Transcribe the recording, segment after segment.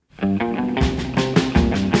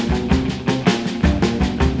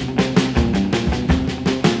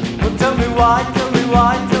why,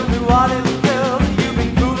 little girl, you've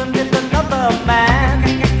been fooling with another man.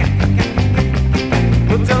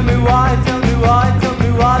 Well, tell me why,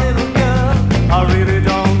 little girl, I really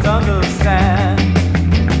don't understand.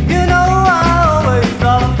 You know I always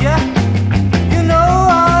love you, you know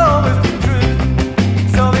I always be true.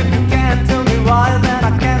 So if you can't tell me why, then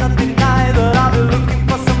I cannot deny that I'll be looking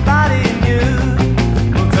for somebody new.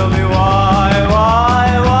 Well, tell me why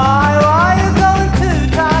you going too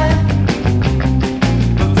tight?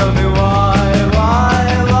 Well, tell me why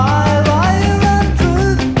you run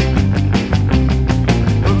through?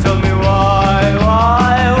 Well, tell me why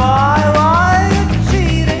you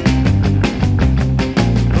cheating?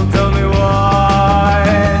 Well, tell me why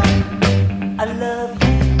I love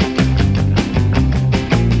you.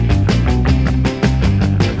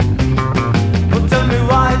 Well, tell me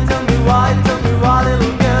why,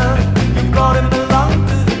 little girl, you got him belong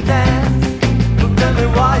to the dance. Well, tell me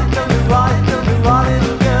why,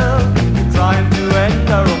 little girl, you're trying to end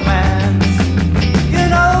our romance. You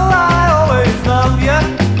know I always love you,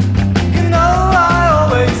 you know I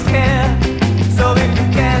always care. So if you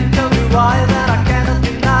can't tell me why, then I cannot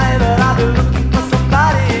deny that I'll be looking for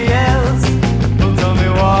somebody else. Well, tell me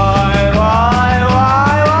why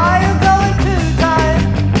you going too tight?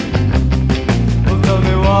 Well, tell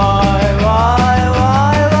me why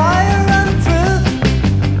you run through?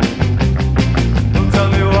 Well, tell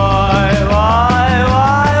me why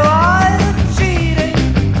you cheating?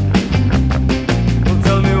 Well,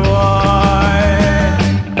 tell me why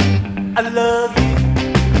I love you.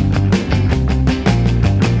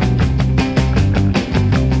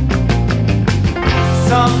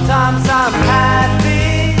 Sometimes I'm happy,